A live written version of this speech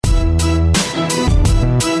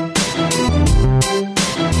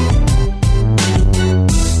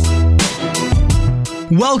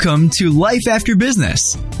Welcome to Life After Business,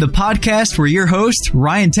 the podcast where your host,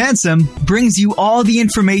 Ryan Tansom, brings you all the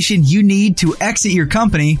information you need to exit your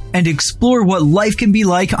company and explore what life can be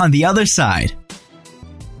like on the other side.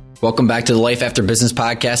 Welcome back to the Life After Business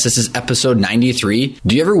podcast. This is episode 93.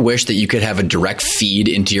 Do you ever wish that you could have a direct feed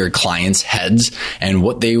into your clients' heads and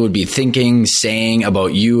what they would be thinking, saying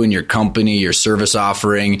about you and your company, your service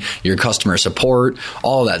offering, your customer support,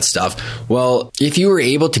 all that stuff? Well, if you were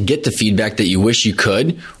able to get the feedback that you wish you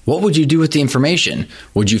could, what would you do with the information?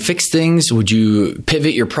 Would you fix things? Would you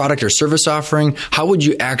pivot your product or service offering? How would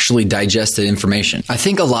you actually digest the information? I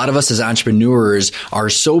think a lot of us as entrepreneurs are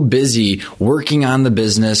so busy working on the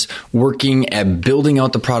business, working at building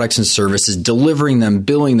out the products and services, delivering them,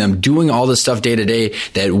 billing them, doing all this stuff day to day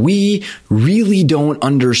that we really don't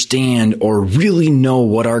understand or really know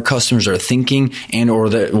what our customers are thinking and or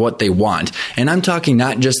what they want. And I'm talking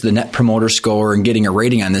not just the Net Promoter Score and getting a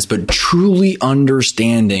rating on this, but truly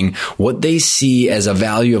understanding what they see as a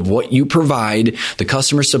value of what you provide, the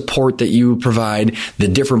customer support that you provide, the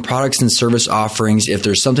different products and service offerings. If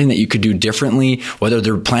there's something that you could do differently, whether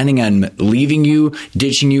they're planning on leaving you,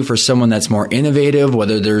 ditching you for someone that's more innovative,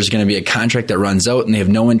 whether there's going to be a contract that runs out and they have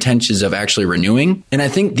no intentions of actually renewing. And I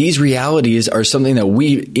think these realities are something that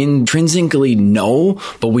we intrinsically know,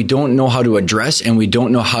 but we don't know how to address and we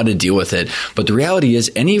don't know how to deal with it. But the reality is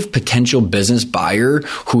any potential business buyer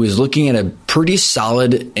who is looking at a pretty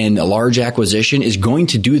solid and a large acquisition is going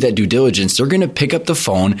to do that due diligence. They're going to pick up the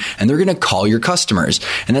phone and they're going to call your customers.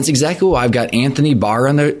 And that's exactly why I've got Anthony Barr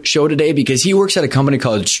on the show today, because he works at a company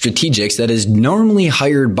called Strategics that is normally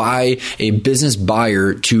hired by a business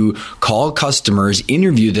buyer to call customers,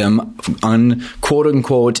 interview them on quote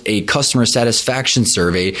unquote a customer satisfaction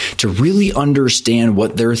survey to really understand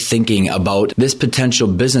what they're thinking about this potential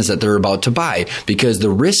business that they're about to buy. Because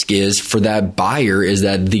the risk is for that buyer is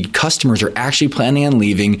that the customers are actually planning on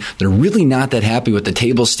leaving. They're really not that happy with the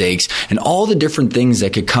table stakes and all the different things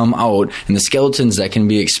that could come out and the skeletons that can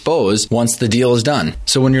be exposed once the deal is done.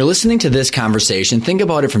 So when you're listening to this conversation, think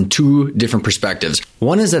about it from two different perspectives.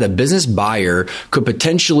 One is that a business buyer could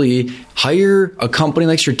potentially hire a company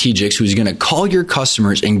like Strategics who's going to call your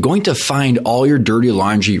customers and going to find all your dirty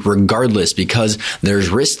laundry regardless because there's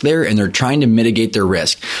risk there and they're trying to mitigate their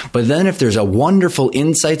risk. But then if there's a wonderful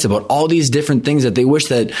insights about all these different things that they wish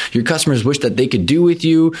that your customers wish that they could do with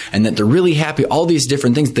you and that they're really happy, all these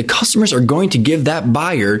different things, the customers are going to give that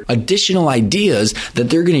buyer additional ideas that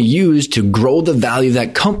they're going to use to grow the value of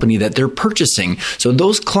that company that they're purchasing. So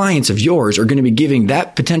those clients of yours are going to be giving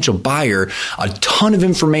that potential buyer a ton of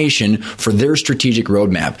information for their strategic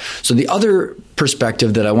roadmap. So the other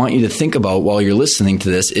perspective that I want you to think about while you're listening to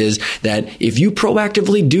this is that if you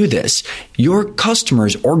proactively do this, your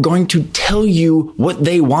customers are going to tell you what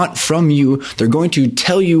they want from you. They're going to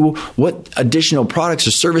tell you what additional products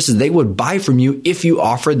or services they would buy from you if you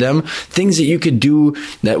offer them things that you could do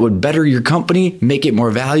that would better your company, make it more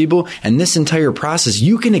valuable. And this entire process,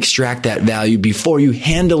 you can extract that value before you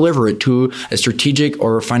hand deliver it to a strategic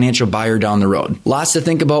or a financial buyer down the road. Lots to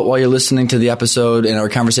think about while you're listening to the episode and our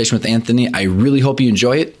conversation with Anthony. I really hope you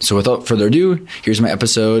enjoy it. So without further ado, here's my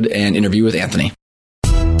episode and interview with Anthony.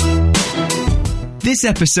 This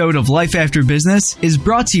episode of Life After Business is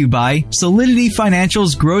brought to you by Solidity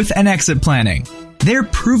Financial's Growth and Exit Planning. Their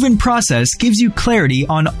proven process gives you clarity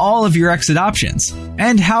on all of your exit options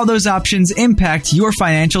and how those options impact your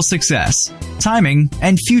financial success, timing,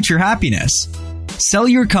 and future happiness. Sell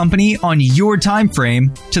your company on your time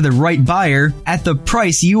frame to the right buyer at the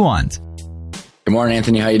price you want. Good morning,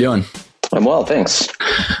 Anthony. How you doing? I'm well, thanks.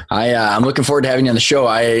 I'm looking forward to having you on the show.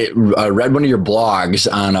 I read one of your blogs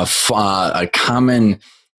on a common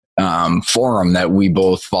forum that we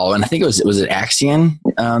both follow, and I think was it Axion?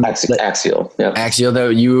 Axial, yeah. Axial,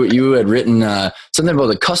 that you had written something about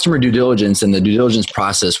the customer due diligence and the due diligence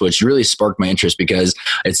process, which really sparked my interest because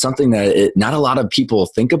it's something that not a lot of people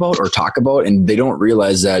think about or talk about, and they don't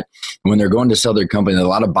realize that when they're going to sell their company, a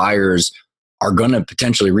lot of buyers are going to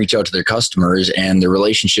potentially reach out to their customers, and the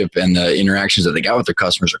relationship and the interactions that they got with their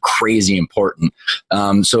customers are crazy important.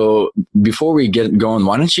 So before we get going,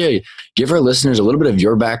 why don't you give our listeners a little bit of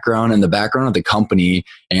your background and the background of the company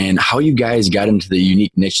and how you guys got into the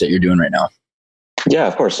unique niche that you're doing right now? Yeah,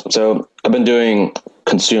 of course. So I've been doing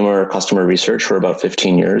customer research for about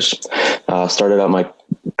 15 years. Started out my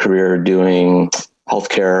career doing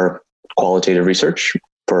healthcare qualitative research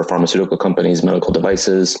for pharmaceutical companies, medical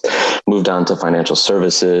devices, moved on to financial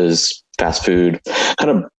services, fast food,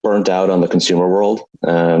 kind of burnt out on the consumer world,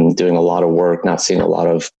 doing a lot of work, not seeing a lot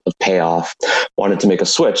of payoff, wanted to make a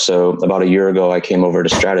switch. So about a year ago, I came over to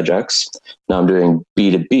Strategex. Now I'm doing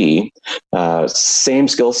B2B, same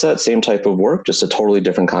skill set, same type of work, just a totally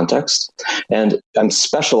different context. And I'm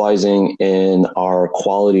specializing in our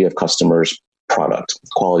quality of customers product,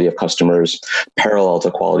 quality of customers parallel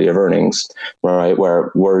to quality of earnings, right?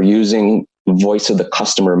 Where we're using voice of the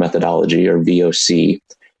customer methodology, or VOC,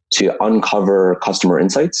 to uncover customer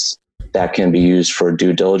insights that can be used for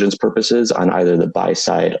due diligence purposes on either the buy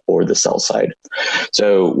side or the sell side.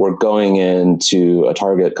 So we're going into a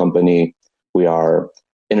target company. We are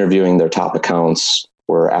interviewing their top accounts.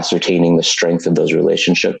 We're ascertaining the strength of those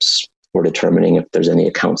relationships. We're determining if there's any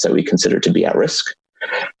accounts that we consider to be at risk.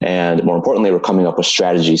 And more importantly, we're coming up with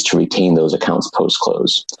strategies to retain those accounts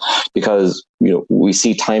post-close, because we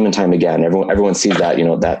see time and time again. Everyone sees that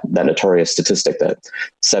that notorious statistic that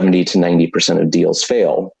 70 to 90% of deals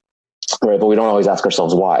fail, right? But we don't always ask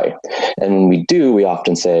ourselves why. And when we do, we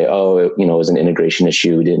often say, "Oh, it was an integration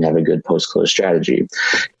issue. We didn't have a good post-close strategy."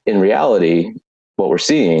 In reality, what we're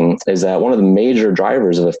seeing is that one of the major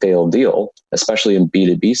drivers of a failed deal, especially in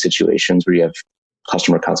B2B situations where you have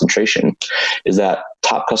customer concentration, is that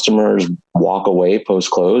top customers walk away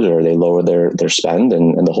post-close, or they lower their spend,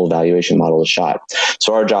 and the whole valuation model is shot.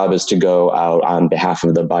 So our job is to go out on behalf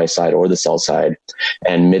of the buy side or the sell side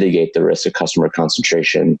and mitigate the risk of customer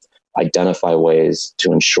concentration, identify ways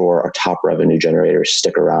to ensure our top revenue generators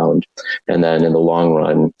stick around, and then in the long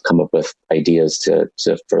run, come up with ideas to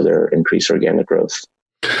further increase organic growth.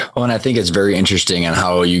 Well, and I think it's very interesting on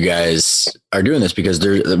how you guys are doing this, because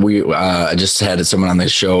I just had someone on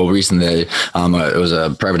this show recently. It was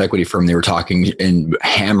a private equity firm. They were talking and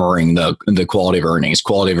hammering the quality of earnings,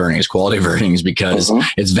 because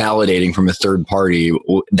it's validating from a third party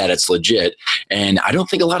that it's legit. And I don't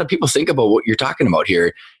think a lot of people think about what you're talking about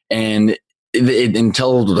here. And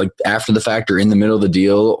until like after the fact or in the middle of the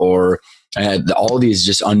deal, or all of these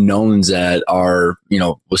just unknowns that are,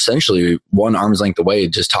 essentially one arm's length away,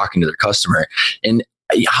 just talking to their customer. And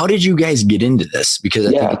how did you guys get into this? Because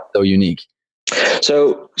I think it's so unique.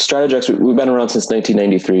 So Strategex, we've been around since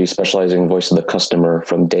 1993, specializing in voice of the customer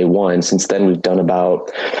from day one. Since then, we've done about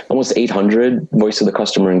almost 800 voice of the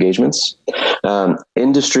customer engagements.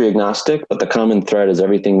 Industry agnostic, but the common thread is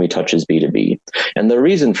everything we touch is B2B. And the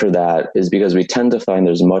reason for that is because we tend to find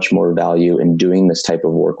there's much more value in doing this type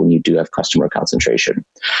of work when you do have customer concentration,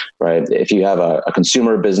 right? If you have a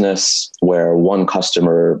consumer business where one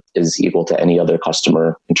customer is equal to any other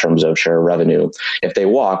customer in terms of share of revenue, if they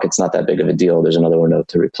walk, it's not that big of a deal. There's another one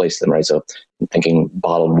to replace them, right? So I'm thinking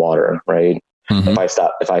bottled water, right? Mm-hmm.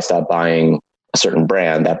 If I stop buying a certain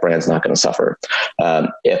brand, that brand's not going to suffer.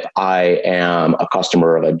 If I am a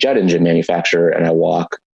customer of a jet engine manufacturer and I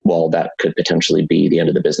walk, well, that could potentially be the end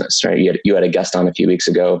of the business, right? You had a guest on a few weeks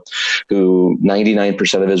ago who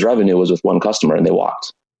 99% of his revenue was with one customer and they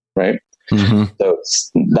walked, right? Mm-hmm. So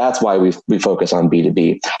that's why we focus on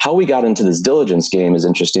B2B. How we got into this diligence game is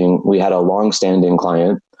interesting. We had a long-standing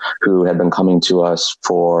client who had been coming to us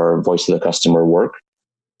for voice of the customer work.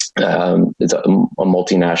 It's a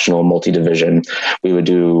multinational, multi-division. We would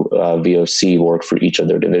do VOC work for each of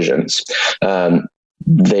their divisions.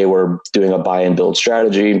 They were doing a buy and build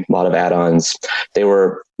strategy, a lot of add-ons. They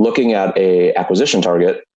were looking at a acquisition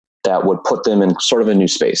target that would put them in sort of a new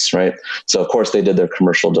space, right? So of course they did their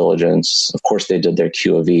commercial diligence. Of course they did their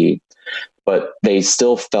QOV, but they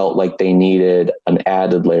still felt like they needed an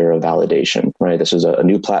added layer of validation, right? This was a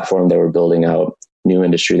new platform they were building out, new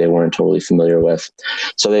industry they weren't totally familiar with.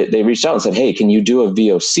 So they reached out and said, "Hey, can you do a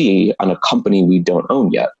VOC on a company we don't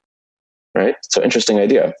own yet?" Right? So interesting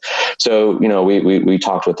idea. So, we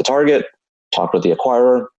talked with the target, talked with the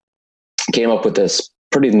acquirer, came up with this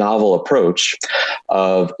pretty novel approach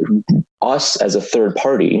of us as a third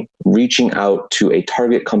party reaching out to a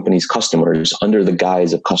target company's customers under the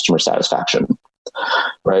guise of customer satisfaction,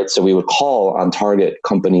 right? So we would call on target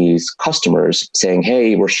companies' customers saying,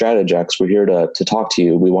 "Hey, we're Strategex. We're here to talk to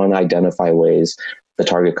you. We want to identify ways the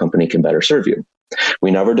target company can better serve you."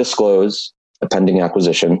 We never disclose a pending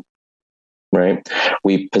acquisition, right?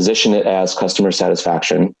 We position it as customer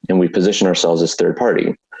satisfaction, and we position ourselves as third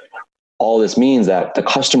party. All this means that the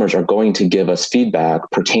customers are going to give us feedback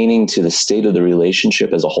pertaining to the state of the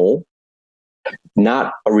relationship as a whole,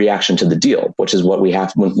 not a reaction to the deal, which is what we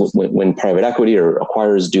have when private equity or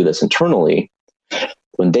acquirers do this internally.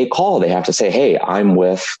 When they call, they have to say, "Hey, I'm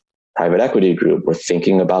with private equity group. We're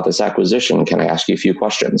thinking about this acquisition. Can I ask you a few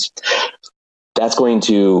questions?" That's going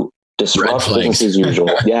to disrupt business as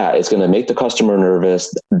usual. Yeah, it's going to make the customer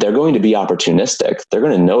nervous. They're going to be opportunistic. They're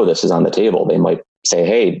going to know this is on the table. They might say,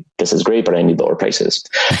 hey, this is great, but I need lower prices.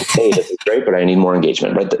 Hey, this is great, but I need more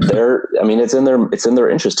engagement. Right? It's in their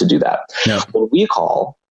interest to do that. Yeah. When we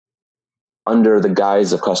call under the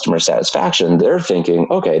guise of customer satisfaction, they're thinking,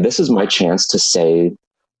 okay, this is my chance to say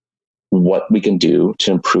what we can do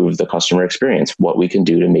to improve the customer experience, what we can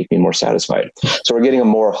do to make me more satisfied. So we're getting a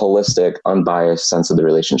more holistic, unbiased sense of the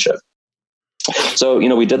relationship. So,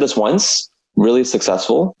 we did this once, really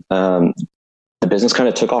successful. The business kind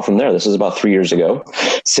of took off from there. This was about 3 years ago.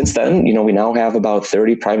 Since then, we now have about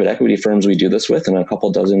 30 private equity firms we do this with and a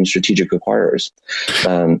couple dozen strategic acquirers.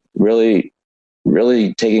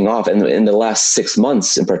 Really taking off. And in the last 6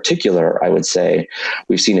 months in particular, I would say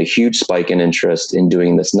we've seen a huge spike in interest in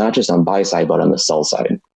doing this, not just on buy side, but on the sell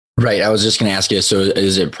side. Right. I was just going to ask you, so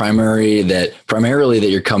is it primarily that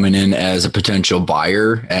you're coming in as a potential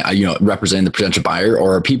buyer, representing the potential buyer,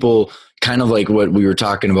 or are people kind of like what we were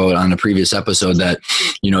talking about on a previous episode that,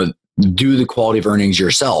 do the quality of earnings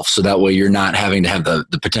yourself, so that way you're not having to have the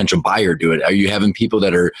potential buyer do it? Are you having people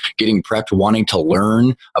that are getting prepped, wanting to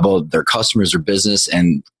learn about their customers or business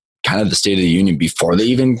and kind of the state of the union before they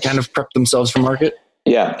even kind of prep themselves for market?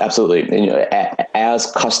 Yeah, absolutely. And,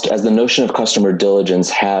 as the notion of customer diligence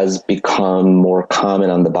has become more common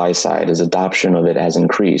on the buy side, as adoption of it has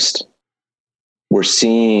increased, we're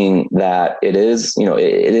seeing that it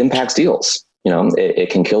impacts deals. It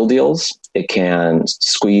can kill deals. It can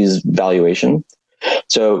squeeze valuation.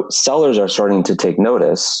 So sellers are starting to take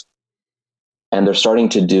notice, and they're starting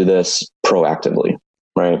to do this proactively,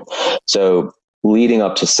 right? So leading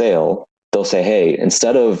up to sale, they'll say, hey,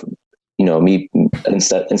 instead of me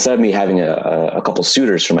having a couple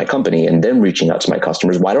suitors for my company and then reaching out to my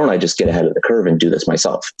customers, why don't I just get ahead of the curve and do this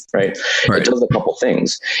myself, right? It does a couple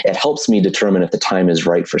things. It helps me determine if the time is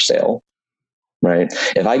right for sale, right?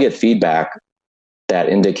 If I get feedback that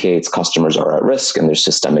indicates customers are at risk and there's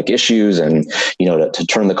systemic issues, and to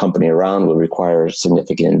turn the company around would require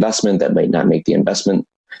significant investment that might not make the investment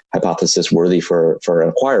hypothesis worthy for an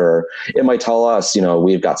acquirer, it might tell us,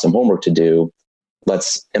 we've got some homework to do.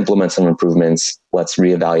 Let's implement some improvements. Let's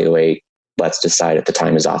reevaluate. Let's decide if the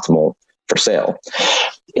time is optimal for sale.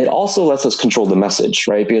 It also lets us control the message,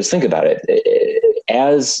 right? Because think about it.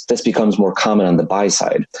 As this becomes more common on the buy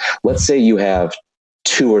side, let's say you have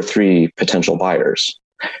 2 or 3 potential buyers.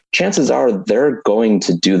 Chances are they're going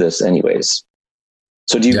to do this anyways.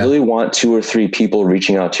 So do you really want 2 or 3 people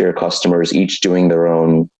reaching out to your customers, each doing their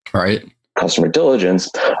own customer diligence?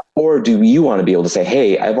 Or do you want to be able to say,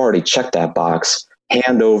 hey, I've already checked that box,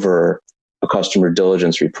 hand over a customer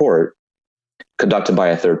diligence report conducted by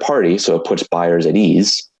a third party, so it puts buyers at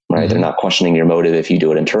ease, right? They're not questioning your motive if you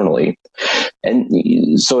do it internally.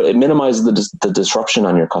 And so it minimizes the disruption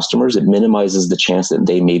on your customers. It minimizes the chance that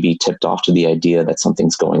they may be tipped off to the idea that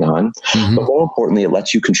something's going on. But more importantly, it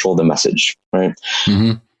lets you control the message, right?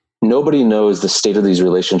 Nobody knows the state of these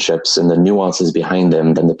relationships and the nuances behind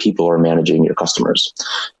them than the people who are managing your customers.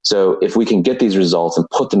 So if we can get these results and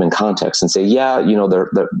put them in context and say,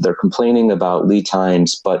 they're complaining about lead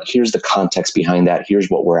times, but here's the context behind that.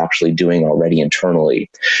 Here's what we're actually doing already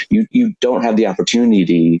internally. You don't have the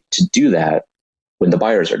opportunity to do that when the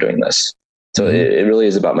buyers are doing this. So it really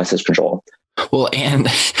is about message control. Well,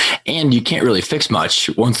 and you can't really fix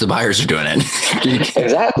much once the buyers are doing it.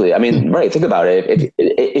 Exactly. I mean, right. Think about it.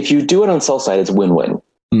 If you do it on sell side, it's win-win.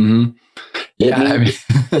 Yeah.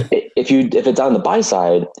 If it's on the buy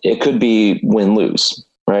side, it could be win-lose,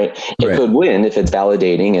 right? It could win if it's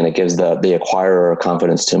validating and it gives the acquirer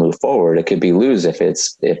confidence to move forward. It could be lose if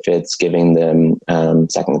it's giving them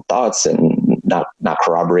second thoughts and not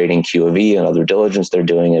corroborating QOV and other diligence they're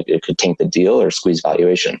doing. It could taint the deal or squeeze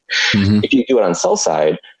valuation. If you do it on sell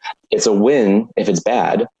side, it's a win if it's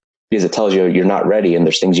bad, because it tells you you're not ready and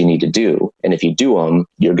there's things you need to do. And if you do them,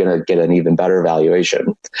 you're going to get an even better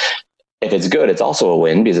valuation. If it's good, it's also a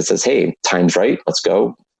win because it says, hey, time's right. Let's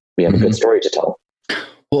go. We have a good story to tell.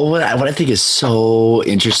 Well, what I think is so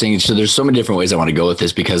interesting, so there's so many different ways I want to go with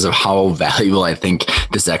this because of how valuable I think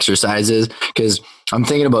this exercise is. Because I'm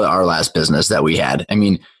thinking about our last business that we had. I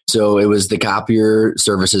mean, so it was the copier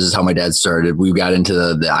services is how my dad started. We got into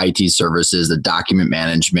the IT services, the document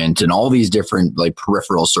management, and all these different like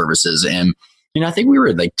peripheral services. And, I think we were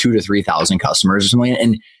at like 2,000 to 3,000 customers or something.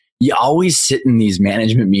 And you always sit in these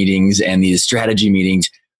management meetings and these strategy meetings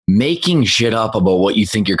making shit up about what you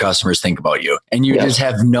think your customers think about you. And you just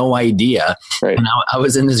have no idea. Right. And I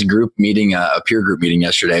was in this group meeting, a peer group meeting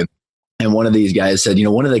yesterday. And one of these guys said,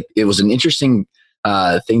 it was an interesting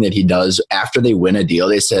thing that he does after they win a deal.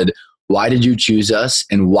 They said, why did you choose us?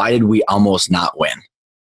 And why did we almost not win?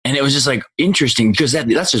 And it was just like interesting because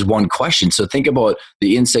that's just one question. So think about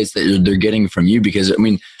the insights that they're getting from you, because I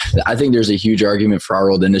mean, I think there's a huge argument for our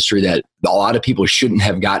old industry that a lot of people shouldn't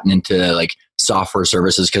have gotten into like software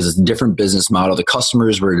services because it's a different business model. The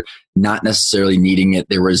customers were not necessarily needing it.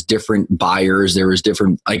 There was different buyers. There was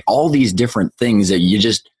different, like all these different things that you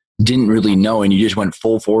just didn't really know. And you just went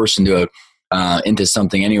full force into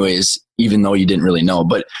something anyways, even though you didn't really know.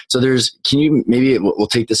 But so can you, maybe we'll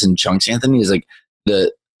take this in chunks, Anthony, is like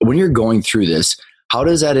when you're going through this, how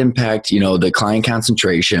does that impact, the client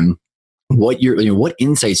concentration? What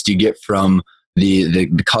insights do you get from the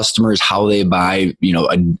customers, how they buy,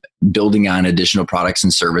 building on additional products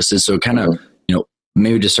and services? So kind of,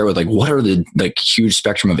 maybe just start with like, what are the like huge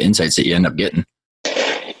spectrum of insights that you end up getting?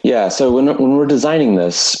 Yeah. So when we're designing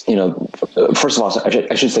this, first of all,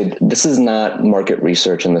 I should say this is not market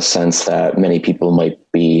research in the sense that many people might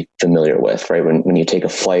be familiar with, right? When you take a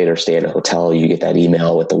flight or stay at a hotel, you get that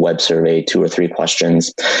email with the web survey, 2 or 3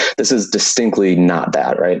 questions. This is distinctly not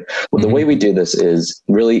that, right? Well, the way we do this is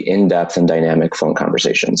really in-depth and dynamic phone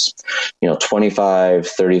conversations, 25,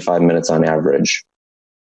 35 minutes on average,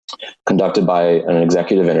 conducted by an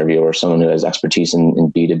executive interviewer, someone who has expertise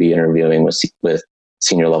in B2B interviewing with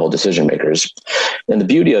senior level decision makers. And the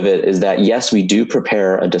beauty of it is that, yes, we do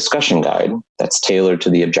prepare a discussion guide that's tailored to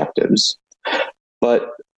the objectives, but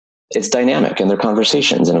it's dynamic in their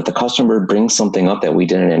conversations. And if the customer brings something up that we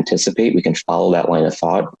didn't anticipate, we can follow that line of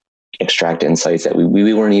thought, extract insights that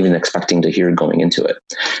we weren't even expecting to hear going into it.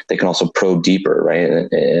 They can also probe deeper,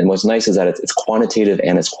 right? And what's nice is that it's quantitative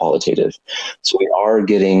and it's qualitative. So we are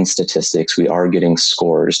getting statistics, we are getting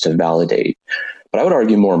scores to validate. But I would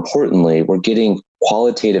argue more importantly, we're getting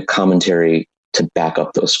qualitative commentary to back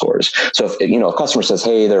up those scores. So if a customer says,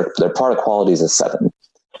 hey, their product quality is a 7.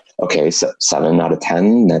 Okay, so 7 out of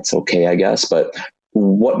 10, that's okay, I guess. But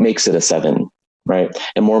what makes it a 7, right?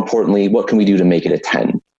 And more importantly, what can we do to make it a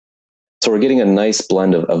 10? So we're getting a nice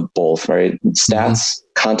blend of both, right? Stats,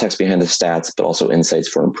 context behind the stats, but also insights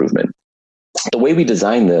for improvement. The way we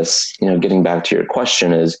design this, getting back to your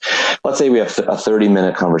question, is let's say we have a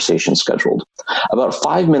 30-minute conversation scheduled. About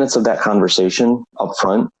 5 minutes of that conversation up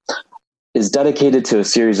front is dedicated to a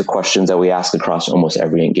series of questions that we ask across almost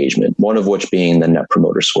every engagement, one of which being the Net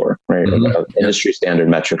Promoter Score, right? An industry standard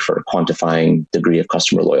metric for quantifying degree of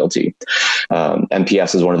customer loyalty.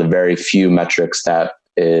 NPS is one of the very few metrics that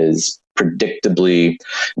is predictably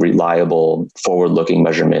reliable, forward-looking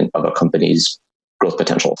measurement of a company's growth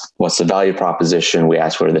potential. What's the value proposition? We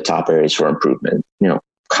ask what are the top areas for improvement,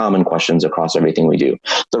 common questions across everything we do.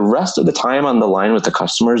 The rest of the time on the line with the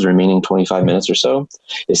customers, remaining 25 minutes or so,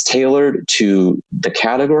 is tailored to the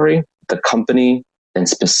category, the company, and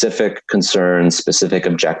specific concerns, specific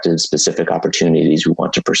objectives, specific opportunities we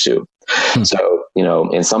want to pursue. So,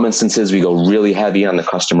 in some instances, we go really heavy on the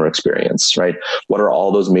customer experience, right? What are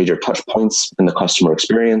all those major touch points in the customer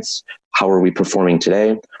experience? How are we performing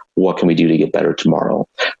today? What can we do to get better tomorrow?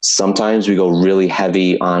 Sometimes we go really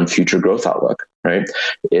heavy on future growth outlook, right?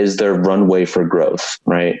 Is there runway for growth,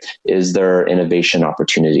 right? Is there innovation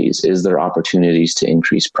opportunities? Is there opportunities to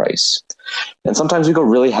increase price? And sometimes we go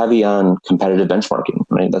really heavy on competitive benchmarking,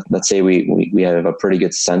 right? Let's say we have a pretty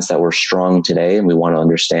good sense that we're strong today, and we want to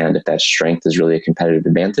understand if that strength is really a competitive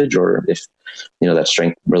advantage, or if, that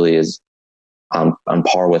strength really is on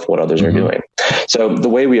par with what others are doing. So the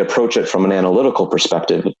way we approach it from an analytical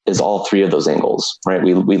perspective is all 3 of those angles, right?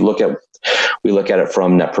 We look at it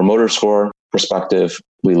from Net Promoter Score perspective,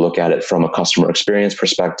 we look at it from a customer experience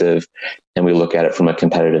perspective, and we look at it from a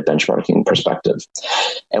competitive benchmarking perspective.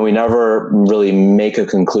 And we never really make a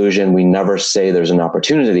conclusion. We never say there's an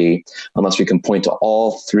opportunity unless we can point to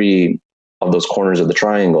all 3 of those corners of the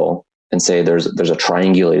triangle and say there's a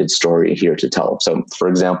triangulated story here to tell. So, for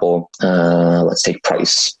example, let's take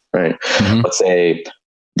price, right? Let's say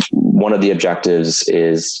one of the objectives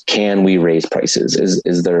is, can we raise prices?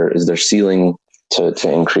 Is there ceiling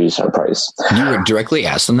to increase our price? You would directly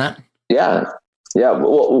ask them that? Yeah.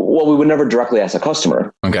 Well, we would never directly ask a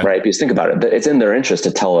customer, right? Because think about it, it's in their interest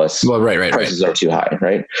to tell us prices are too high,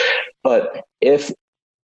 right? But if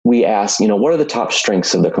we ask, what are the top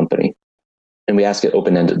strengths of the company? And we ask it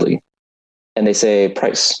open-endedly, and they say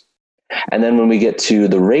price. And then when we get to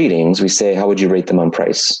the ratings, we say, how would you rate them on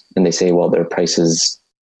price? And they say, well, their price is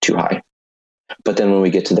too high. But then when we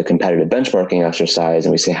get to the competitive benchmarking exercise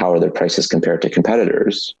and we say, how are their prices compared to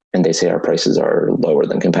competitors? And they say our prices are lower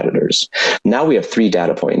than competitors. Now we have 3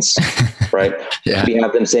 data points, right? We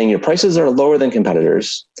have them saying your prices are lower than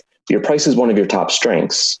competitors. Your price is one of your top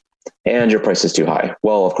strengths, and your price is too high.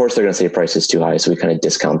 Well, of course they're going to say price is too high. So we kind of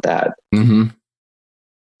discount that.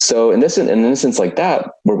 So in an instance like that,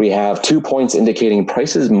 where we have 2 points indicating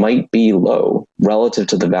prices might be low relative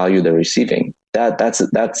to the value they're receiving,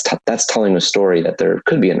 that's telling a story that there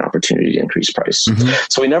could be an opportunity to increase price. Mm-hmm.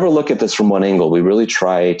 So we never look at this from one angle. We really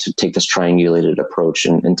try to take this triangulated approach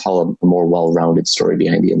and tell a more well-rounded story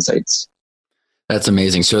behind the insights. That's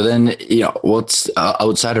amazing. So then, what's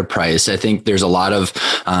outside of price? I think there's a lot of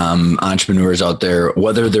entrepreneurs out there,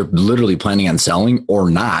 whether they're literally planning on selling or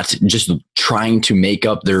not, just trying to make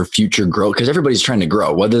up their future growth, because everybody's trying to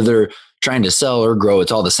grow, whether they're trying to sell or grow,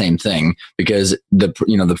 it's all the same thing, because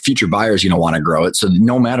the future buyers, want to grow it. So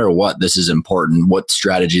no matter what, this is important, what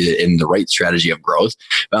strategy and the right strategy of growth.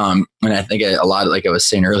 And I think a lot, like I was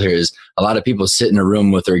saying earlier, is a lot of people sit in a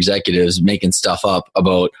room with their executives making stuff up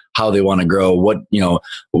about how they want to grow.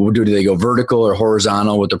 Do they go vertical or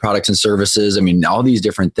horizontal with their products and services? I mean, all these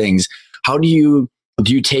different things. How do you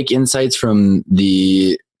take insights from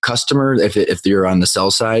the customer if you're on the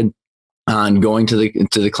sell side on going to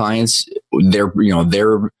the clients, their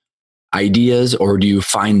ideas, or do you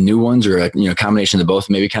find new ones, or a combination of both?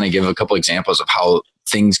 Maybe kind of give a couple examples of how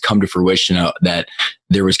things come to fruition, that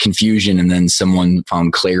there was confusion and then someone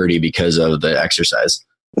found clarity because of the exercise.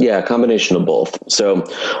 Yeah, a combination of both. So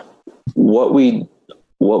what we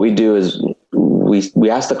do is we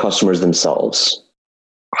ask the customers themselves,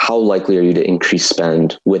 how likely are you to increase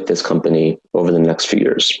spend with this company over the next few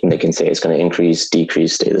years? And they can say it's going to increase,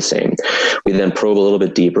 decrease, stay the same. We then probe a little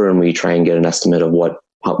bit deeper and we try and get an estimate of what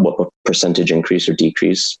percentage increase or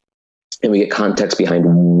decrease. And we get context behind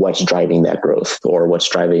what's driving that growth or what's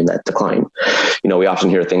driving that decline. We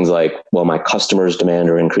often hear things like, well, my customers' demand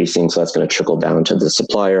are increasing, so that's going to trickle down to the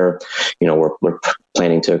supplier. We're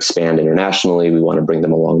planning to expand internationally. We want to bring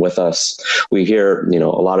them along with us. We hear, a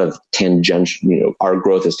lot of tangential, our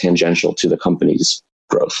growth is tangential to the company's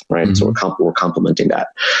growth, right? Mm-hmm. So we're complementing that.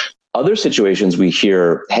 Other situations we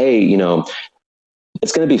hear, hey,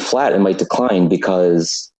 it's going to be flat and might decline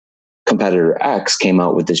because competitor X came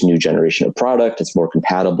out with this new generation of product. It's more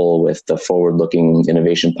compatible with the forward-looking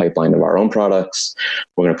innovation pipeline of our own products.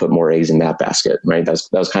 We're going to put more eggs in that basket, right? That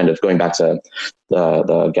was kind of going back to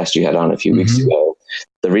the guest you had on a few weeks ago.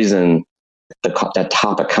 The reason that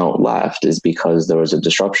top account left is because there was a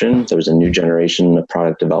disruption. There was a new generation of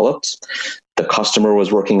product developed. The customer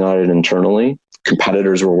was working on it internally.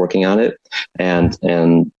 Competitors were working on it, and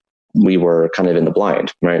we were kind of in the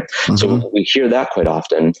blind, right? Mm-hmm. So we hear that quite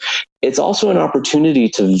often. It's also an opportunity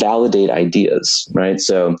to validate ideas, right?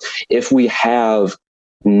 So if we have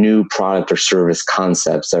new product or service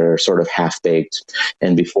concepts that are sort of half-baked,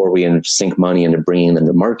 and before we sink money into bringing them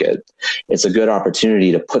to market, it's a good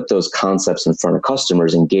opportunity to put those concepts in front of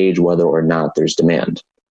customers and gauge whether or not there's demand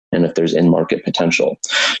and if there's in-market potential.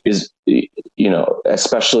 Because,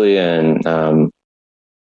 especially in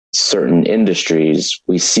certain industries,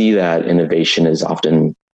 we see that innovation is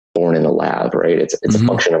often born in a lab, right? It's a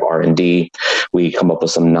function of R&D. We come up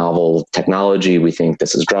with some novel technology. We think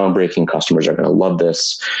this is groundbreaking. Customers are going to love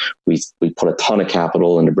this. We put a ton of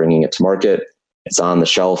capital into bringing it to market. It's on the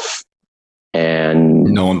shelf and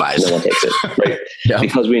no one buys it. No one takes it, right? Yeah.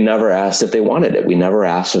 Because we never asked if they wanted it. We never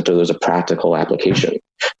asked if there was a practical application.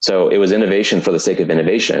 So it was innovation for the sake of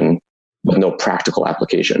innovation with no practical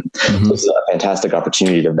application. Mm-hmm. So it's a fantastic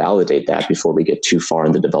opportunity to validate that before we get too far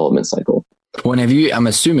in the development cycle. Well, I'm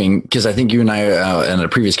assuming, because I think you and I, in a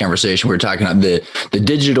previous conversation, we were talking about the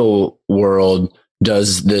digital world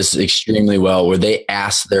does this extremely well, where they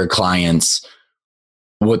ask their clients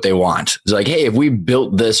what they want. It's like, hey, if we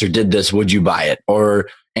built this or did this, would you buy it? Or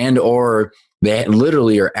they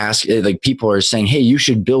literally are asking, like, people are saying, hey, you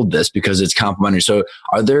should build this because it's complementary. So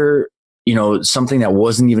are there, something that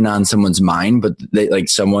wasn't even on someone's mind, but they, like,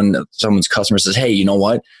 someone's customer says, hey, you know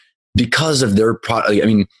what? Because of their product, I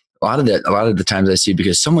mean, a lot of the times I see,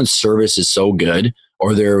 because someone's service is so good,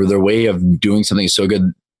 or their way of doing something is so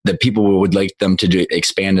good, that people would like them to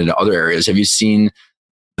expand into other areas. Have you seen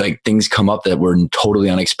like things come up that were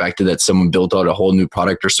totally unexpected, that someone built out a whole new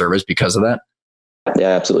product or service because of that? Yeah,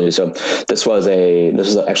 absolutely. So this was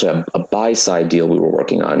actually a buy side deal we were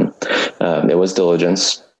working on. It was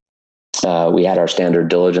diligence. We had our standard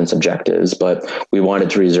diligence objectives, but we wanted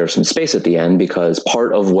to reserve some space at the end, because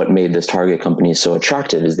part of what made this target company so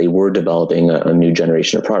attractive is they were developing a new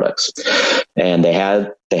generation of products, and they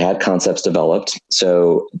had concepts developed.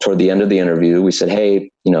 So toward the end of the interview, we said,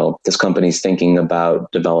 hey, this company's thinking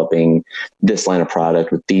about developing this line of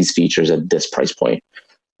product with these features at this price point.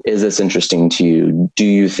 Is this interesting to you? Do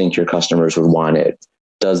you think your customers would want it?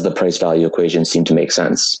 Does the price value equation seem to make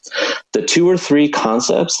sense? The 2 or 3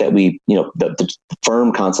 concepts that we, the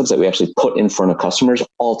firm concepts that we actually put in front of customers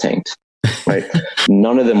all tanked. right?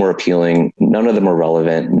 None of them were appealing. None of them were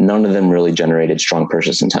relevant. None of them really generated strong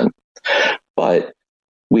purchase intent. But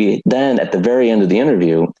we then, at the very end of the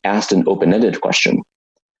interview, asked an open-ended question.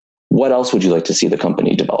 What else would you like to see the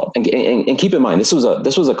company develop? And keep in mind, this was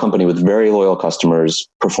a company with very loyal customers,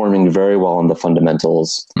 performing very well on the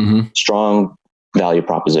fundamentals, strong value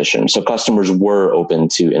proposition. So customers were open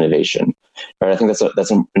to innovation. Right? I think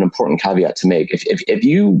that's an important caveat to make. If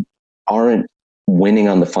you aren't winning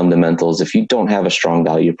on the fundamentals, if you don't have a strong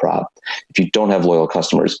value prop, if you don't have loyal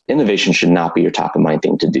customers, innovation should not be your top of mind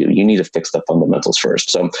thing to do. You need to fix the fundamentals first.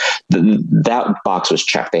 So that box was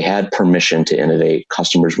checked. They had permission to innovate.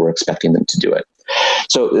 Customers were expecting them to do it.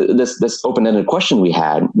 So this open-ended question we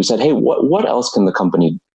said, hey, what else can the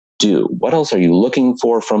company do? What else are you looking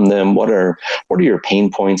for from them? What are your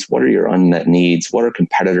pain points? What are your unmet needs? What are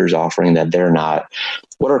competitors offering that they're not?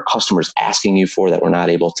 What are customers asking you for that we're not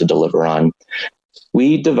able to deliver on?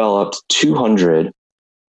 We developed 200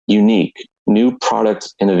 unique new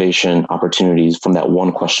product innovation opportunities from that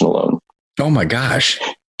one question alone. Oh my gosh.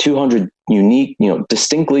 200 unique,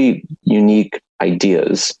 distinctly unique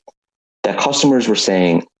ideas that customers were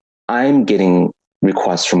saying, I'm getting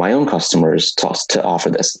requests from my own customers to offer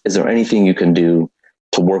this. Is there anything you can do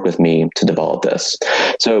to work with me to develop this?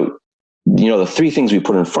 So, the three things we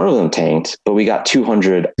put in front of them tanked, but we got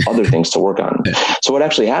 200 other things to work on. So what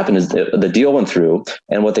actually happened is the deal went through,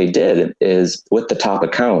 and what they did is with the top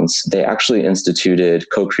accounts, they actually instituted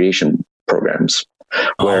co-creation programs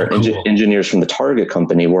where engineers from the target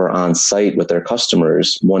company were on site with their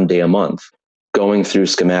customers one day a month, going through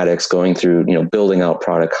schematics, going through, building out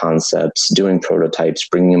product concepts, doing prototypes,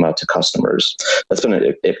 bringing them out to customers. That's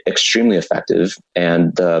been extremely effective.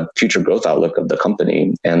 And the future growth outlook of the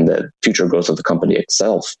company and the future growth of the company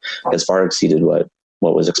itself has far exceeded what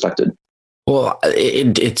was expected. Well,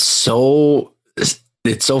 it's so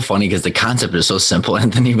funny because the concept is so simple,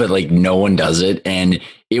 Anthony, but like no one does it. And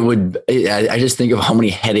I just think of how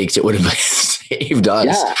many headaches it would have saved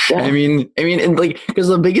us. Yeah. I mean, and like, because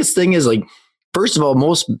the biggest thing is like, first of all,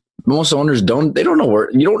 most owners don't know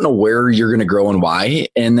where you're going to grow and why.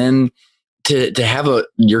 And then to have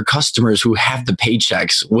your customers who have the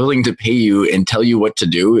paychecks willing to pay you and tell you what to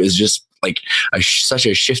do is just like such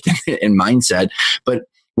a shift in mindset. But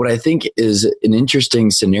what I think is an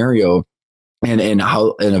interesting scenario and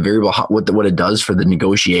how in a variable what it does for the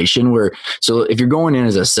negotiation so if you're going in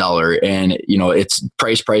as a seller and it's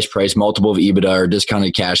price multiple of EBITDA or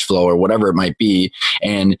discounted cash flow or whatever it might be,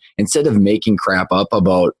 and instead of making crap up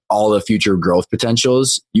about all the future growth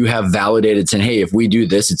potentials, you have validated saying, hey, if we do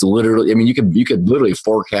this, it's literally, you could literally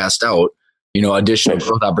forecast out additional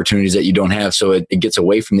growth opportunities that you don't have, so it gets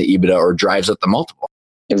away from the EBITDA or drives up the multiple.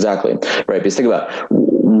 Exactly right. Because think about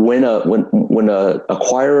when a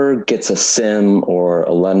acquirer gets a SIM or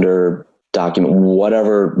a lender document,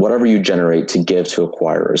 whatever you generate to give to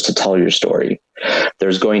acquirers to tell your story,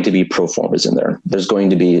 there's going to be pro formas in there. There's going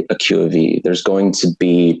to be a Q of E. There's going to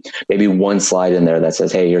be maybe one slide in there that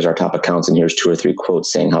says, hey, here's our top accounts and here's 2 or 3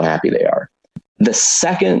 quotes saying how happy they are. The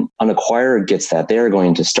second an acquirer gets that, they are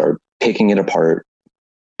going to start picking it apart,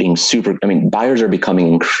 buyers are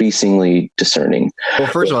becoming increasingly discerning. Well,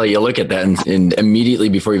 first of all, you look at that and immediately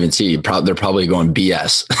before you even see it, they're probably going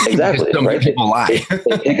BS. Exactly. So many people lie.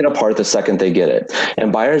 They pick it apart the second they get it.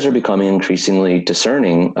 And buyers are becoming increasingly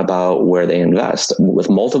discerning about where they invest, with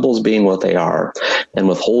multiples being what they are and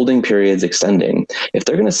with holding periods extending. If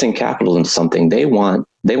they're going to sink capital into something, they want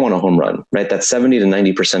a home run, right? That 70 to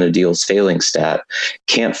 90% of deals failing stat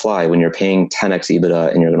can't fly when you're paying 10x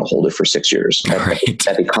EBITDA and you're going to hold it for 6 years.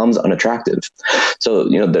 That becomes unattractive. So,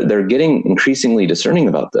 they're getting increasingly discerning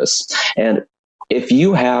about this. And if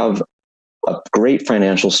you have a great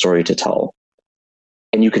financial story to tell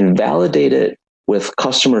and you can validate it with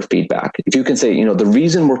customer feedback, if you can say, the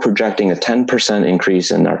reason we're projecting a 10%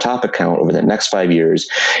 increase in our top account over the next 5 years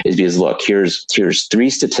is because, look, here's 3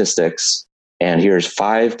 statistics. And here's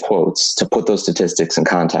 5 quotes to put those statistics in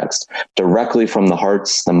context directly from the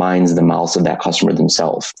hearts, the minds, the mouths of that customer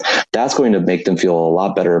themselves. That's going to make them feel a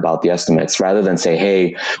lot better about the estimates rather than say,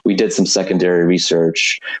 hey, we did some secondary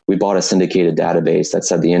research. We bought a syndicated database that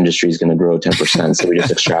said the industry is going to grow 10%. So we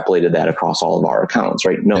just extrapolated that across all of our accounts,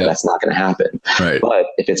 right? No, That's not going to happen. Right. But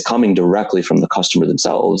if it's coming directly from the customer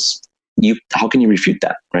themselves, how can you refute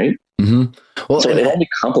that, right? Mm-hmm. Well, so it only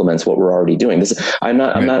complements what we're already doing. I'm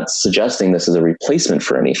not suggesting this is a replacement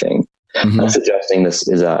for anything. Mm-hmm. I'm suggesting this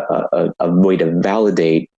is a way to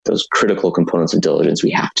validate those critical components of diligence we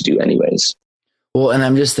have to do anyways. Well, and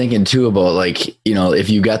I'm just thinking too about if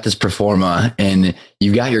you got this pro forma and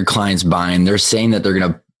you got your clients buying, they're saying that they're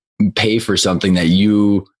going to pay for something that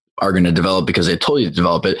you are going to develop because they told you to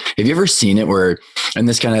develop it. Have you ever seen it where, and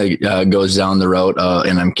this kind of goes down the road,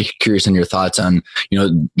 and I'm curious on your thoughts on,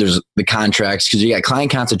 there's the contracts, because you got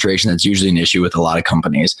client concentration. That's usually an issue with a lot of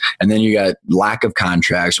companies. And then you got lack of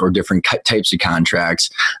contracts or different types of contracts.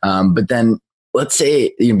 But then let's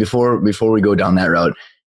say, before we go down that route,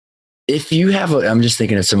 if you have, I'm just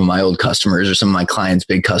thinking of some of my old customers or some of my clients'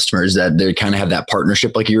 big customers that they kind of have that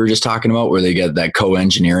partnership like you were just talking about, where they get that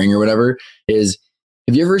co-engineering or whatever.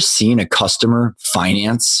 Have you ever seen a customer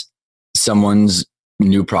finance someone's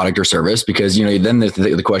new product or service? Because, then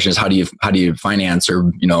the question is, how do you finance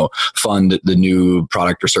or, fund the new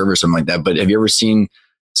product or service, something like that. But have you ever seen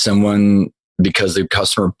someone, because the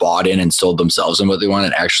customer bought in and sold themselves and what they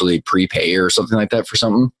wanted, actually prepay or something like that for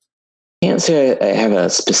something? Can't say I have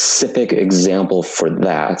a specific example for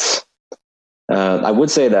that. I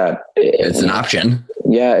would say that it's an option.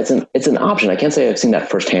 Yeah, it's an option. I can't say I've seen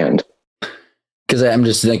that firsthand. Because I'm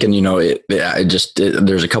just thinking,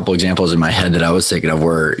 there's a couple examples in my head that I was thinking of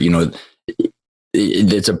where,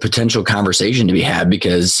 it's a potential conversation to be had,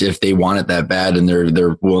 because if they want it that bad and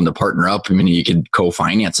they're willing to partner up, I mean, you could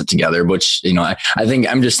co-finance it together, which, I think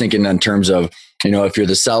I'm just thinking in terms of, if you're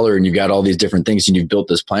the seller and you've got all these different things and you've built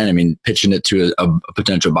this plan, I mean, pitching it to a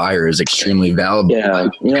potential buyer is extremely valuable. Yeah.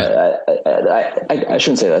 I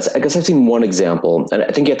shouldn't say that. I guess I've seen one example, and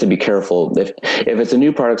I think you have to be careful. If it's a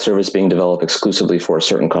new product service being developed exclusively for a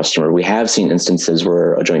certain customer, we have seen instances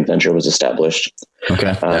where a joint venture was established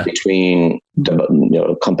between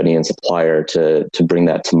the company and supplier to bring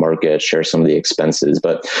that to market, share some of the expenses.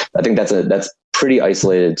 But I think that's pretty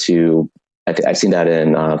isolated to. I've seen that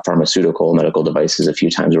in pharmaceutical medical devices a few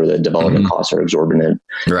times, where the development costs are exorbitant.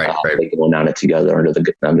 Right. They go down it together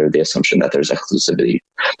under the assumption that there's exclusivity.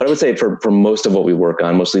 But I would say for most of what we work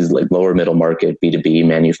on, most of these like lower middle market, B2B,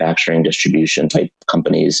 manufacturing, distribution type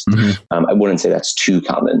companies, I wouldn't say that's too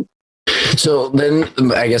common. So then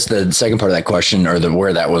I guess the second part of that question, or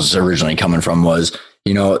where that was originally coming from, was,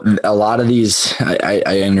 a lot of these,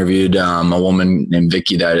 I interviewed a woman named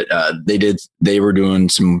Vicky that they were doing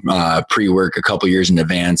some pre-work a couple years in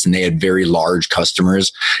advance, and they had very large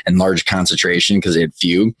customers and large concentration because they had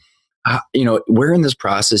few. Where in this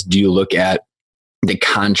process do you look at the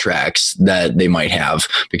contracts that they might have?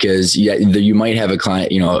 Because you might have a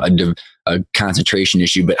client, a concentration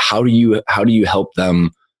issue, but how do you help them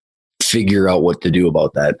figure out what to do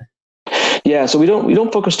about that? Yeah, so we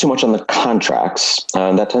don't focus too much on the contracts.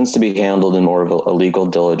 That tends to be handled in more of a legal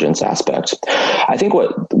diligence aspect. I think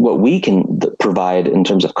what we can provide in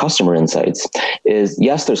terms of customer insights is,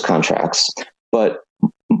 yes, there's contracts, but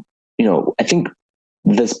I think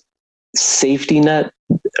this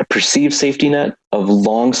perceived safety net of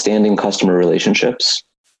long-standing customer relationships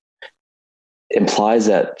implies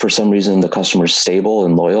that for some reason the customer is stable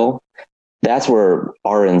and loyal. That's where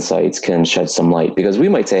our insights can shed some light, because we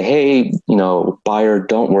might say, hey, buyer,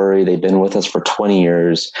 don't worry. They've been with us for 20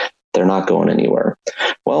 years. They're not going anywhere.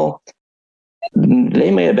 Well,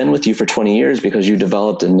 they may have been with you for 20 years because you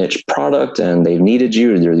developed a niche product and they've needed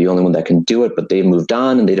you. They're the only one that can do it, but they've moved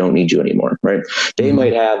on and they don't need you anymore, right? They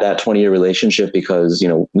might have that 20-year relationship because,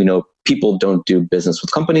 we know people don't do business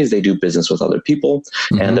with companies. They do business with other people,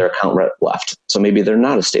 and their account rep left. So maybe they're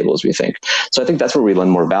not as stable as we think. So I think that's where we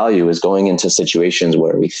lend more value, is going into situations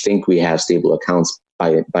where we think we have stable accounts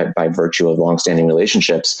by virtue of longstanding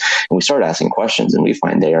relationships. And we start asking questions and we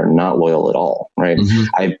find they are not loyal at all. Right.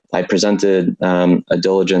 I presented a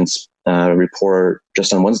diligence report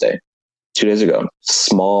just on Wednesday, 2 days ago.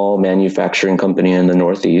 Small manufacturing company in the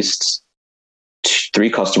Northeast. 3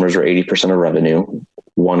 customers were 80% of revenue.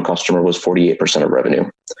 1 customer was 48% of revenue.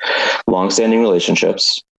 Longstanding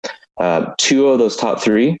relationships. 2 of those top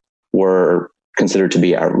 3 were considered to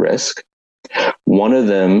be at risk. One of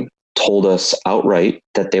them told us outright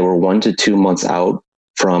that they were 1 to 2 months out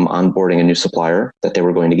from onboarding a new supplier that they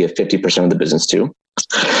were going to give 50% of the business to.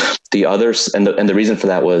 The others, and the reason for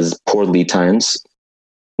that was poor lead times,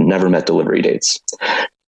 never met delivery dates.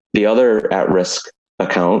 The other at-risk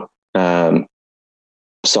account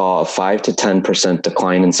saw a 5 to 10%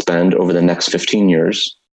 decline in spend over the next 15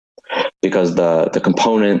 years because the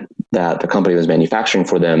component that the company was manufacturing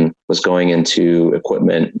for them was going into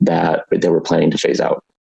equipment that they were planning to phase out.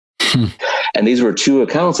 And these were 2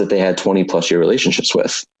 accounts that they had 20 plus year relationships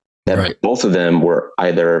with, that both of them were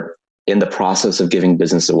either in the process of giving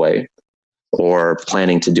business away or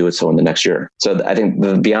planning to do it so in the next year. So I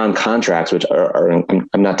think beyond contracts, which are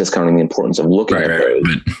I'm not discounting the importance of looking at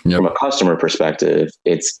those from a customer perspective,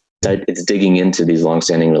 it's digging into these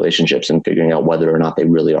longstanding relationships and figuring out whether or not they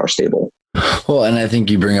really are stable. Well, and I think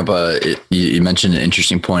you bring up you mentioned an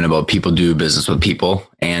interesting point about people do business with people,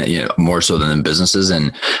 and more so than in businesses.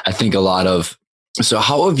 And I think so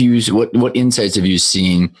how have you, what insights have you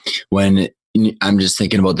seen when, I'm just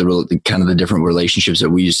thinking about the kind of the different relationships that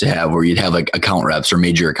we used to have, where you'd have like account reps or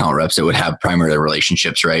major account reps that would have primary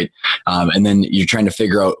relationships, right? And then you're trying to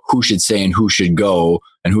figure out who should stay and who should go,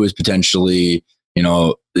 and who is potentially,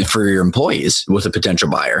 for your employees with a potential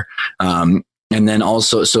buyer. And then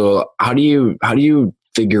also, so how do you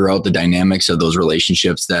figure out the dynamics of those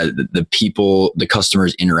relationships that the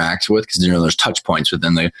customers interact with? Because there's touch points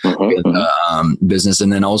within the business,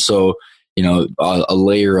 and then also, a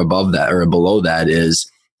layer above that or below that is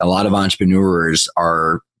a lot of entrepreneurs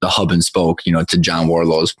are the hub and spoke, to John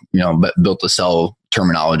Warlow's, built to sell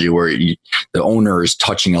terminology, where the owner is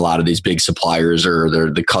touching a lot of these big suppliers or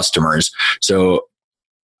the customers. So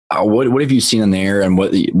what have you seen in there, and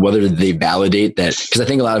whether they validate that? Because I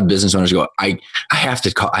think a lot of business owners go, I have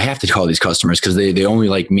to call these customers because they only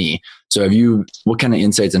like me. So what kind of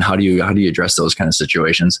insights, and how do you address those kind of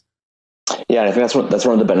situations? Yeah, I think that's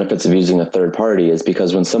one of the benefits of using a third party, is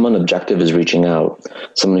because when someone objective is reaching out,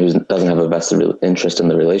 someone who doesn't have a vested interest in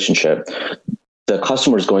the relationship, the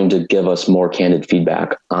customer is going to give us more candid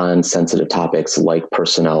feedback on sensitive topics like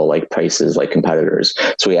personnel, like prices, like competitors.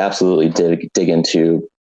 So we absolutely dig into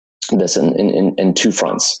this in two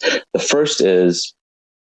fronts. The first is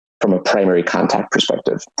from a primary contact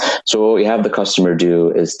perspective. So what we have the customer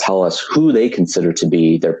do is tell us who they consider to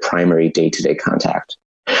be their primary day-to-day contact.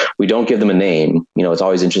 We don't give them a name. It's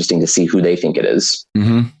always interesting to see who they think it is.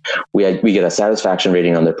 Mm-hmm. We get a satisfaction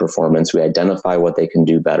rating on their performance. We identify what they can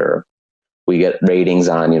do better. We get ratings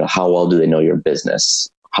on, how well do they know your business?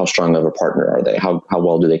 How strong of a partner are they? How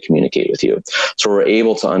well do they communicate with you? So we're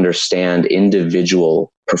able to understand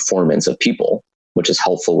individual performance of people, which is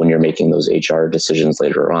helpful when you're making those HR decisions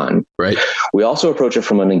later on. Right. We also approach it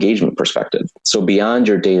from an engagement perspective. So beyond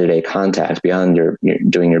your day-to-day contact, beyond your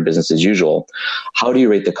doing your business as usual, how do you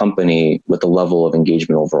rate the company with the level of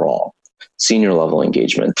engagement overall? Senior level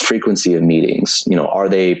engagement, frequency of meetings. Are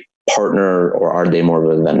they partner or are they more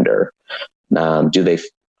of a vendor? Are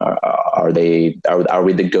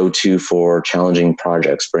we the go-to for challenging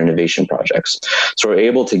projects, for innovation projects? So we're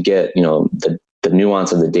able to get, the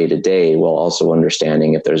nuance of the day-to-day, while also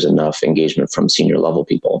understanding if there's enough engagement from senior level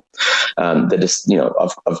people. As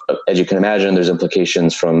you can imagine, there's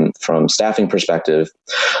implications from staffing perspective,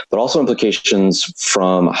 but also implications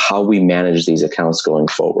from how we manage these accounts going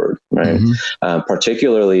forward, right? Mm-hmm.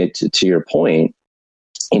 Particularly to your point,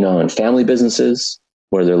 in family businesses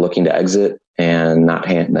where they're looking to exit, and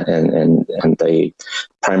the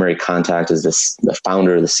primary contact is the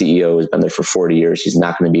founder, the CEO, has been there for 40 years. He's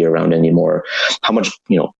not going to be around anymore. How much,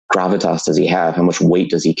 gravitas does he have? How much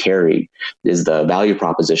weight does he carry? Is the value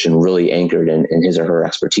proposition really anchored in his or her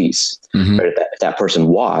expertise? Mm-hmm. Right? If that person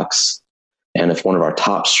walks, and if one of our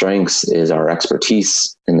top strengths is our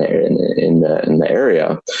expertise in the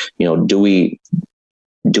area,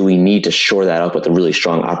 do we need to shore that up with a really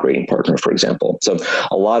strong operating partner, for example? So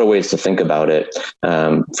a lot of ways to think about it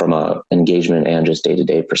from a engagement and just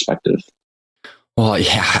day-to-day perspective. Well,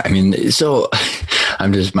 yeah, so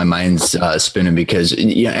my mind's spinning because,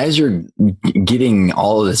 as you're getting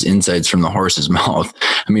all of this insights from the horse's mouth,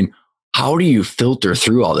 how do you filter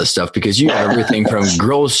through all this stuff? Because you have everything from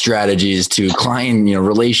growth strategies to client,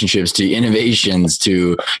 relationships to innovations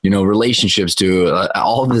to, relationships to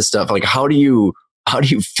all of this stuff. Like, how do you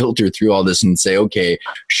filter through all this and say, okay,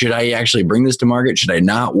 should I actually bring this to market? Should I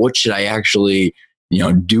not? What should I actually,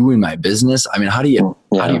 do in my business? How do you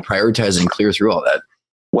prioritize and clear through all that?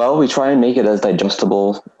 Well, we try and make it as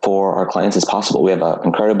digestible for our clients as possible. We have an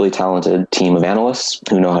incredibly talented team of analysts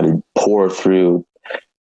who know how to pour through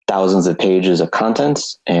thousands of pages of content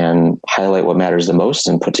and highlight what matters the most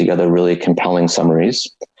and put together really compelling summaries.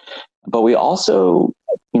 But we also,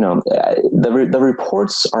 the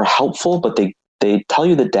reports are helpful, but they tell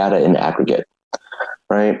you the data in aggregate,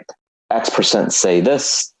 right? X% say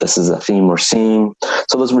this is a theme we're seeing.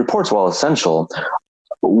 So those reports, while essential,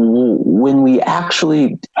 when we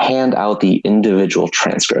actually hand out the individual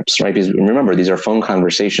transcripts, right? Because remember, these are phone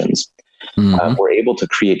conversations. Mm-hmm. We're able to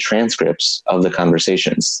create transcripts of the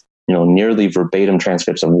conversations, nearly verbatim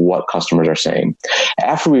transcripts of what customers are saying.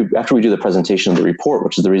 After we do the presentation of the report,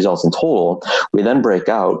 which is the results in total, we then break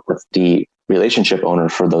out with the relationship owner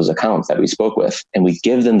for those accounts that we spoke with, and we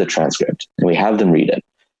give them the transcript and we have them read it.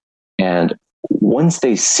 And once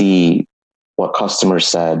they see what customers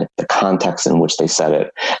said, the context in which they said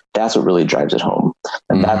it, that's what really drives it home.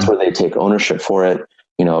 And mm-hmm. that's where they take ownership for it.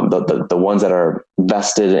 The ones that are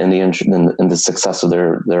vested in the success of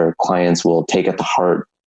their clients will take it to heart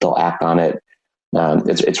they'll act on it.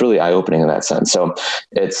 It's really eye-opening in that sense. So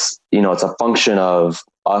it's a function of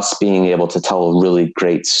us being able to tell a really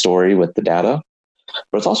great story with the data,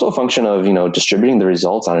 but it's also a function of, distributing the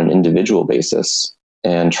results on an individual basis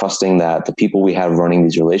and trusting that the people we have running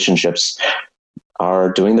these relationships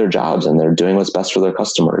are doing their jobs and they're doing what's best for their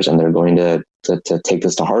customers. And they're going to take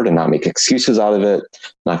this to heart and not make excuses out of it,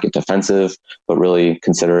 not get defensive, but really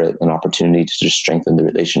consider it an opportunity to just strengthen the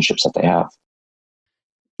relationships that they have.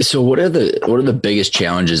 So what are the biggest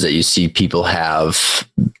challenges that you see people have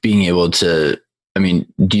being able to,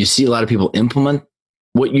 do you see a lot of people implement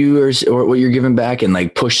what you're giving back and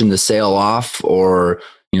like pushing the sale off, or,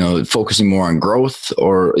 focusing more on growth,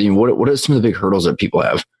 or what are some of the big hurdles that people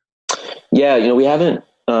have? Yeah, we haven't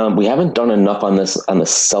done enough on this on the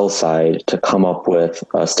sell side to come up with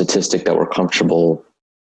a statistic that we're comfortable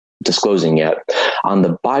disclosing yet. On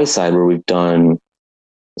the buy side, where we've done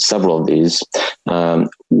several of these,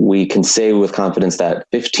 we can say with confidence that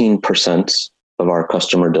 15% of our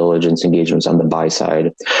customer diligence engagements on the buy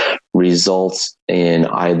side results in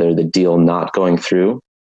either the deal not going through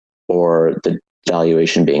or the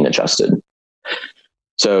valuation being adjusted.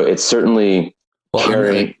 So it's certainly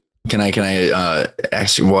Can I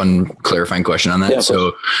ask you one clarifying question on that? Yeah,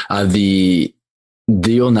 so the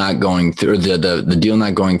deal not going through, the deal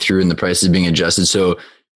not going through and the price is being adjusted. So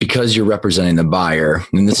because you're representing the buyer,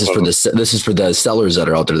 and this is for the sellers that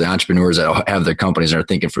are out there, the entrepreneurs that have their companies and are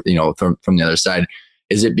thinking from the other side,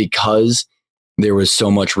 is it because there was so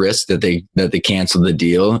much risk that they canceled the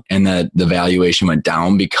deal and that the valuation went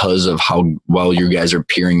down because of how well you guys are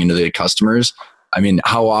peering into the customers?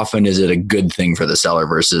 How often is it a good thing for the seller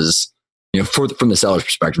versus, from the seller's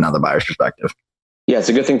perspective, not the buyer's perspective? Yeah, it's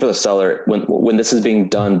a good thing for the seller. When this is being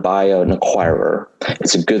done by an acquirer,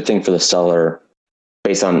 it's a good thing for the seller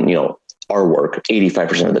based on, our work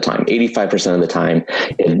 85% of the time. 85% of the time,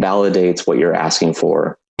 it validates what you're asking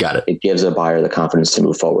for. Got it. It gives a buyer the confidence to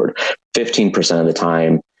move forward. 15% of the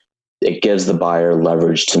time, it gives the buyer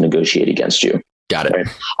leverage to negotiate against you. Got it. Right?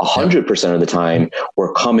 100% of the time,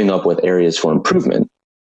 we're coming up with areas for improvement,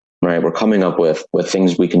 right? We're coming up with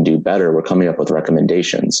things we can do better. We're coming up with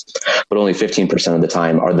recommendations, but only 15% of the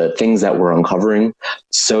time are the things that we're uncovering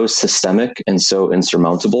so systemic and so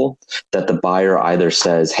insurmountable that the buyer either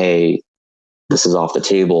says, hey, this is off the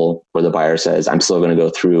table, or the buyer says, I'm still going to go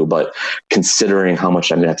through, but considering how much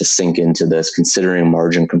I'm going to have to sink into this, considering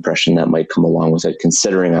margin compression that might come along with it,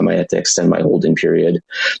 considering I might have to extend my holding period,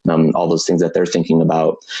 all those things that they're thinking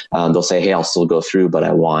about, they'll say, hey, I'll still go through, but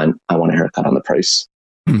I want a haircut on the price.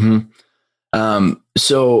 Mm-hmm.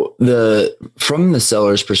 So from the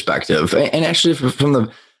seller's perspective, and actually from the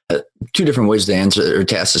two different ways to answer or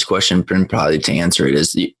to ask this question, and probably to answer it,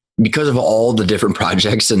 is because of all the different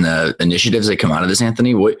projects and the initiatives that come out of this,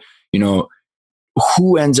 Anthony, who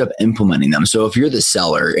ends up implementing them? So if you're the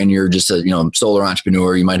seller and you're just a solar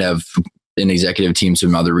entrepreneur, you might have an executive team,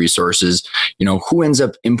 some other resources, who ends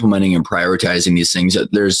up implementing and prioritizing these things?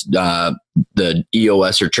 There's the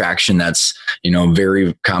EOS or traction that's,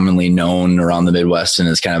 very commonly known around the Midwest and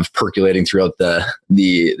is kind of percolating throughout the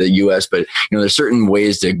US. But, there's certain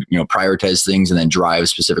ways to, prioritize things and then drive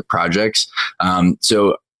specific projects.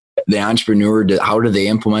 So the entrepreneur, how do they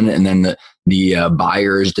implement it? And then the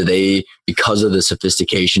buyers, do they, because of the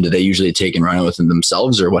sophistication, do they usually take and run it with them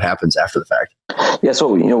themselves, or what happens after the fact? Yeah.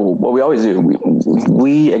 So, what we always do,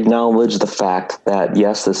 we acknowledge the fact that,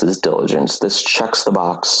 yes, this is diligence. This checks the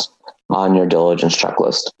box on your diligence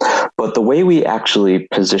checklist. But the way we actually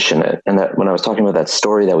position it, and that when I was talking about that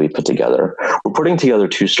story that we put together, we're putting together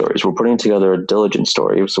two stories. We're putting together a diligence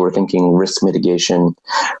story. So we're thinking risk mitigation,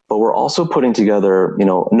 but we're also putting together,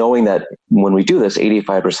 knowing that when we do this,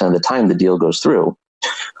 85% of the time the deal goes through,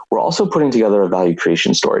 we're also putting together a value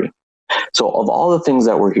creation story. So of all the things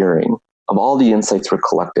that we're hearing, of all the insights we're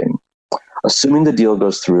collecting, assuming the deal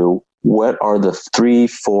goes through, what are the 3,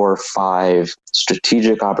 4, 5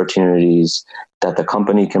 strategic opportunities that the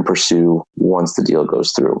company can pursue once the deal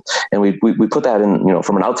goes through? And we put that in,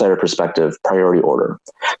 from an outsider perspective, priority order.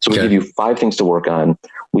 So we give you 5 things to work on.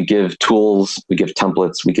 We give tools, we give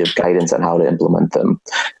templates, we give guidance on how to implement them.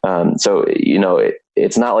 So,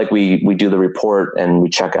 it's not like we do the report and we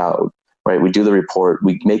check out, right? We do the report,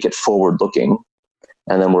 we make it forward looking,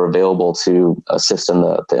 and then we're available to assist in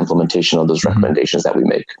the implementation of those recommendations that we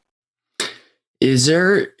make. Is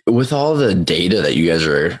there, with all the data that you guys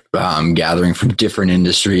are gathering from different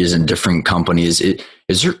industries and different companies,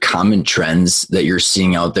 is there common trends that you're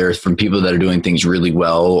seeing out there from people that are doing things really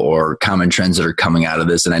well, or common trends that are coming out of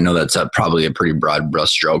this? And I know that's probably a pretty broad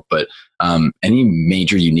brushstroke, but any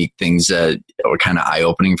major unique things that are kind of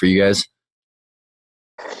eye-opening for you guys?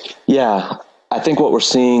 Yeah. I think what we're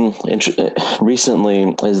seeing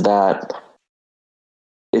recently is that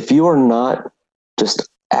if you are not just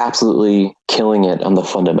absolutely killing it on the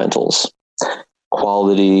fundamentals,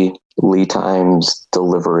 quality, lead times,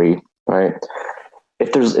 delivery, right?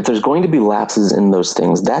 If there's going to be lapses in those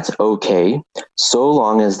things, that's okay, so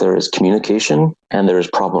long as there is communication and there is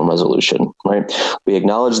problem resolution, right? We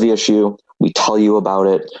acknowledge the issue, we tell you about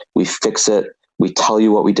it, we fix it, we tell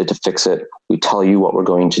you what we did to fix it, we tell you what we're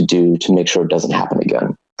going to do to make sure it doesn't happen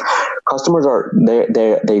again. Customers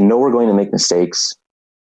they know we're going to make mistakes.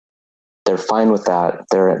 They're fine with that.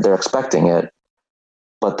 They're expecting it,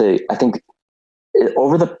 but I think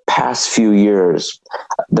over the past few years,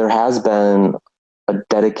 there has been a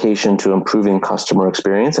dedication to improving customer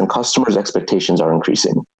experience, and customers' expectations are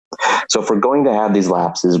increasing. So if we're going to have these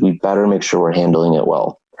lapses, we better make sure we're handling it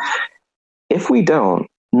well. If we don't,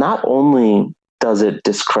 not only does it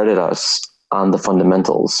discredit us on the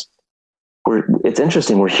fundamentals, it's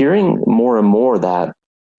interesting. We're hearing more and more that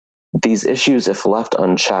these issues, if left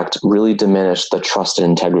unchecked, really diminish the trust and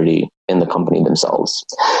integrity in the company themselves.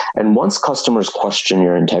 And once customers question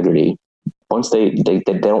your integrity, once they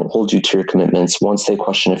don't hold you to your commitments, once they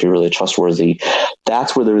question if you're really trustworthy,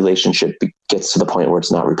 that's where the relationship gets to the point where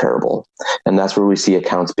it's not repairable. And that's where we see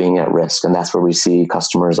accounts being at risk. And that's where we see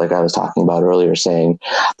customers, like I was talking about earlier, saying,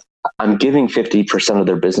 I'm giving 50% of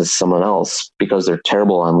their business to someone else because they're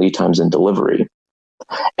terrible on lead times and delivery,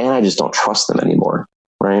 and I just don't trust them anymore.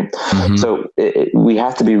 Right. Mm-hmm. So we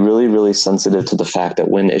have to be really, really sensitive to the fact that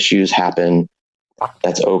when issues happen,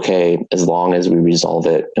 that's okay as long as we resolve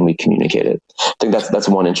it and we communicate it. I think that's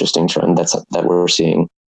one interesting trend that we're seeing.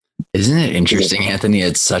 Isn't it interesting, Anthony?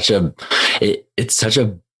 It's such a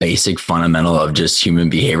basic fundamental of just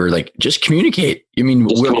human behavior. Like, just communicate. I mean,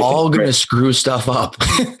 we're all going to screw stuff up,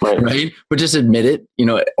 right? But just admit it,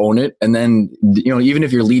 own it. And then, even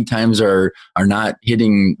if your lead times are not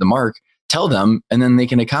hitting the mark, tell them, and then they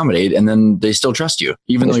can accommodate, and then they still trust you,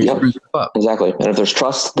 even though you're screwing stuff up. Exactly. And if there's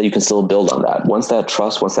trust, that you can still build on that. Once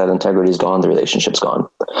that integrity is gone, the relationship's gone.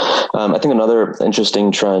 I think another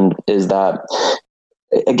interesting trend is that,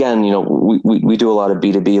 again, we do a lot of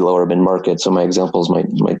B2B, lower mid market. So my examples might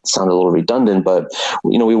sound a little redundant, but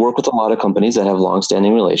we work with a lot of companies that have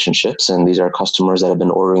longstanding relationships, and these are customers that have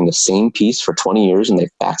been ordering the same piece for 20 years, and they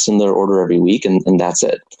fax in their order every week, and that's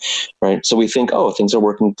it, right? So we think, things are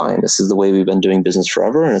working fine. This is the way we've been doing business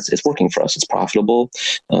forever, and it's working for us. It's profitable.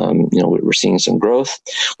 We're seeing some growth.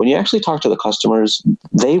 When you actually talk to the customers,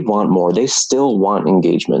 they want more. They still want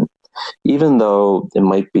engagement. Even though it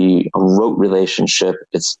might be a rote relationship,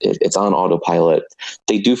 it's on autopilot.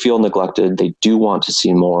 They do feel neglected. They do want to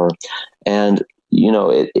see more. And,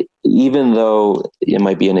 even though it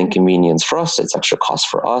might be an inconvenience for us, it's extra cost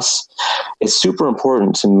for us. It's super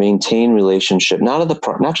important to maintain relationship, not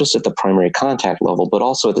just at the primary contact level, but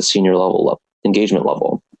also at the senior level, engagement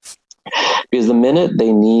level. Because the minute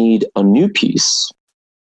they need a new piece,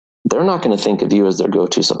 they're not going to think of you as their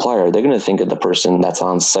go-to supplier. They're going to think of the person that's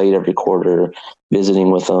on site every quarter,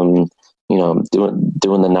 visiting with them,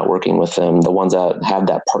 doing the networking with them, the ones that have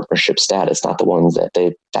that partnership status, not the ones that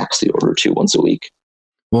they fax the order to once a week.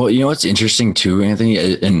 Well, what's interesting too, Anthony,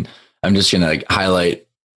 and I'm just going to highlight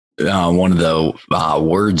one of the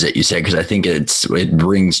words that you said, because I think it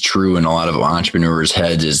rings true in a lot of entrepreneurs'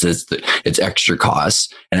 heads, is this: it's extra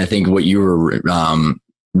costs. And I think what you were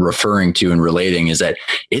referring to and relating is that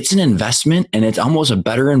it's an investment, and it's almost a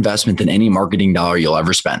better investment than any marketing dollar you'll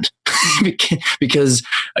ever spend. Because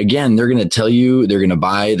again, they're going to tell you, they're going to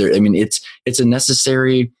buy. It's a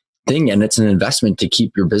necessary thing, and it's an investment to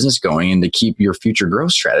keep your business going and to keep your future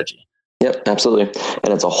growth strategy. Yep, absolutely.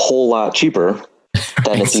 And it's a whole lot cheaper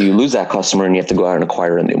than if you lose that customer and you have to go out and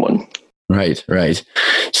acquire a new one. Right.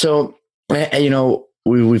 So,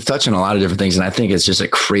 we've touched on a lot of different things, and I think it's just a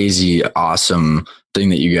crazy, awesome thing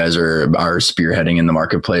that you guys are spearheading in the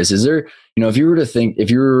marketplace. Is there, if you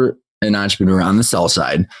were an entrepreneur on the sell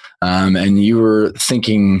side, and you were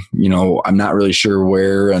thinking, I'm not really sure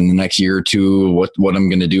where in the next year or two, what I'm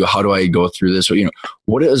going to do, how do I go through this?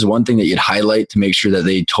 What is one thing that you'd highlight to make sure that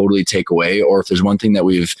they totally take away? Or if there's one thing that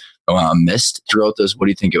we've missed throughout this, what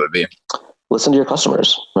do you think it would be? Listen to your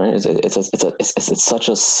customers, right? It's such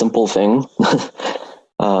a simple thing,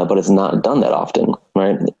 but it's not done that often,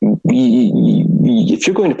 right? If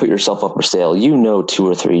you're going to put yourself up for sale, 2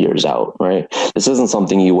 or 3 years out, right? This isn't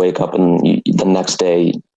something you wake up and the next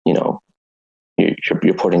day,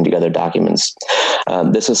 you're putting together documents.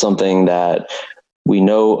 This is something that we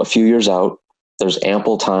know a few years out. There's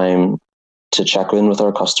ample time to check in with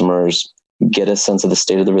our customers, get a sense of the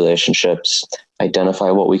state of the relationships, identify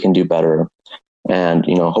what we can do better, and,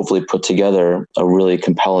 hopefully put together a really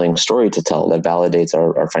compelling story to tell that validates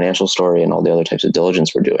our financial story and all the other types of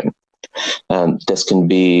diligence we're doing. This can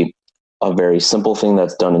be a very simple thing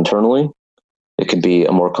that's done internally. It could be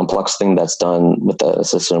a more complex thing that's done with the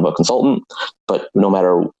assistance of a consultant, but no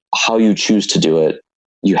matter how you choose to do it,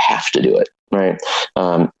 you have to do it, right?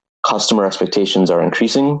 Customer expectations are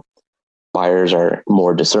increasing. Buyers are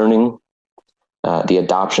more discerning. The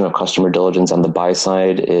adoption of customer diligence on the buy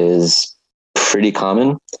side is pretty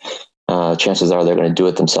common. Chances are they're going to do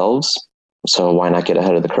it themselves. So why not get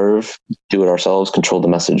ahead of the curve, do it ourselves, control the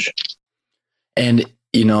message? And,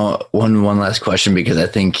 one last question, because I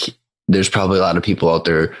think there's probably a lot of people out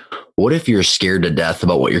there. What if you're scared to death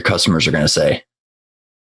about what your customers are going to say?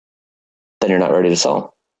 Then you're not ready to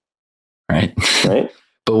sell. Right.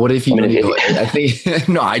 But what if I think,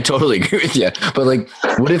 no, I totally agree with you. But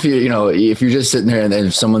what if if you're just sitting there and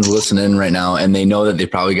if someone's listening right now and they know that they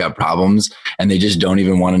probably got problems and they just don't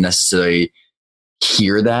even want to necessarily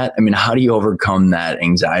hear that? How do you overcome that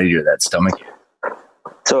anxiety or that stomach?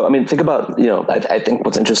 So, think about, I think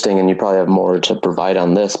what's interesting, and you probably have more to provide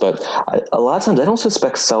on this, but a lot of times I don't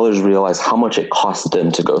suspect sellers realize how much it costs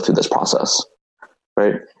them to go through this process,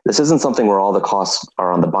 right? This isn't something where all the costs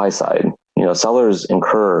are on the buy side. Sellers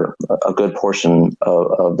incur a good portion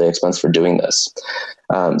of the expense for doing this.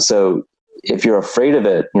 So if you're afraid of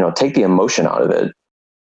it, take the emotion out of it,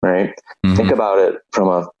 right? Mm-hmm. Think about it from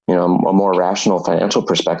a more rational financial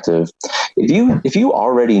perspective. If you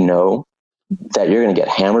already know that you're going to get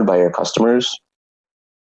hammered by your customers,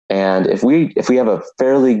 and if we have a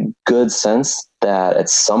fairly good sense that at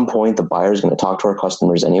some point the buyer is going to talk to our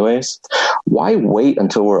customers anyways, why wait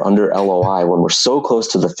until we're under LOI when we're so close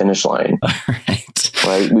to the finish line?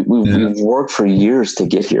 Right? We've worked for years to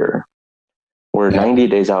get here. We're 90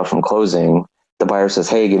 days out from closing. The buyer says,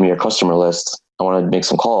 "Hey, give me your customer list. I want to make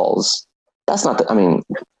some calls." That's not the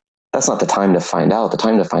time to find out. The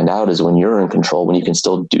time to find out is when you're in control, when you can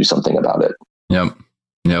still do something about it. Yep.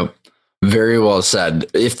 Very well said.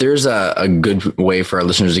 If there's a good way for our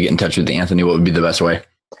listeners to get in touch with Anthony, what would be the best way?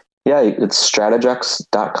 Yeah, it's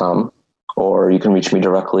strategex.com, or you can reach me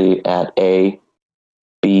directly at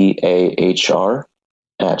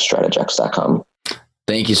abahr@strategex.com.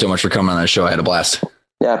 Thank you so much for coming on the show. I had a blast.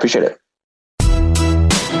 Yeah, I appreciate it.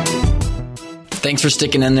 Thanks for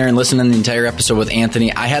sticking in there and listening to the entire episode with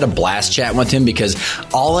Anthony. I had a blast chatting with him because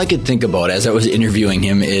all I could think about as I was interviewing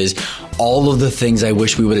him is all of the things I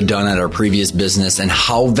wish we would have done at our previous business and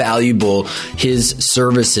how valuable his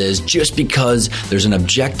service is, just because there's an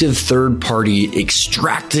objective third party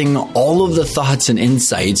extracting all of the thoughts and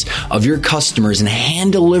insights of your customers and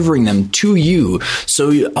hand delivering them to you.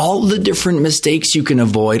 So all the different mistakes you can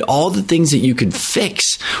avoid, all the things that you could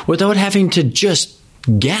fix without having to just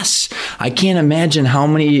guess. I can't imagine how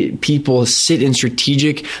many people sit in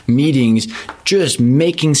strategic meetings just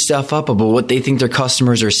making stuff up about what they think their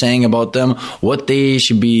customers are saying about them, what they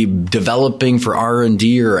should be developing for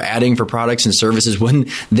R&D or adding for products and services, when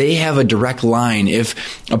they have a direct line, if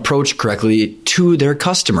approached correctly, to their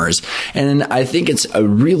customers. And I think it's a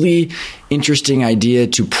really interesting idea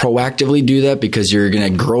to proactively do that, because you're going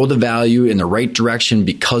to grow the value in the right direction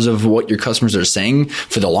because of what your customers are saying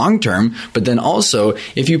for the long term. But then also,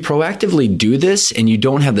 if you proactively do this and you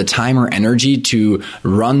don't have the time or energy to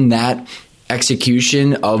run that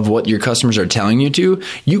execution of what your customers are telling you to,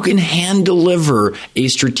 you can hand deliver a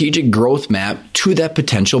strategic growth map to that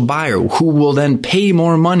potential buyer, who will then pay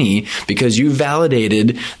more money because you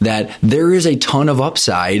validated that there is a ton of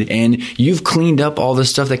upside and you've cleaned up all the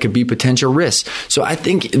stuff that could be potential risks. So I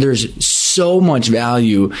think there's so much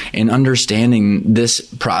value in understanding this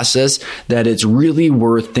process that it's really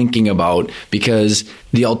worth thinking about, because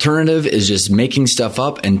the alternative is just making stuff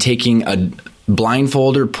up and taking a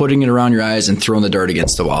blindfolder, putting it around your eyes and throwing the dirt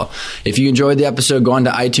against the wall. If you enjoyed the episode, go on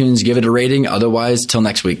to iTunes, give it a rating. Otherwise, till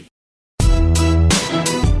next week.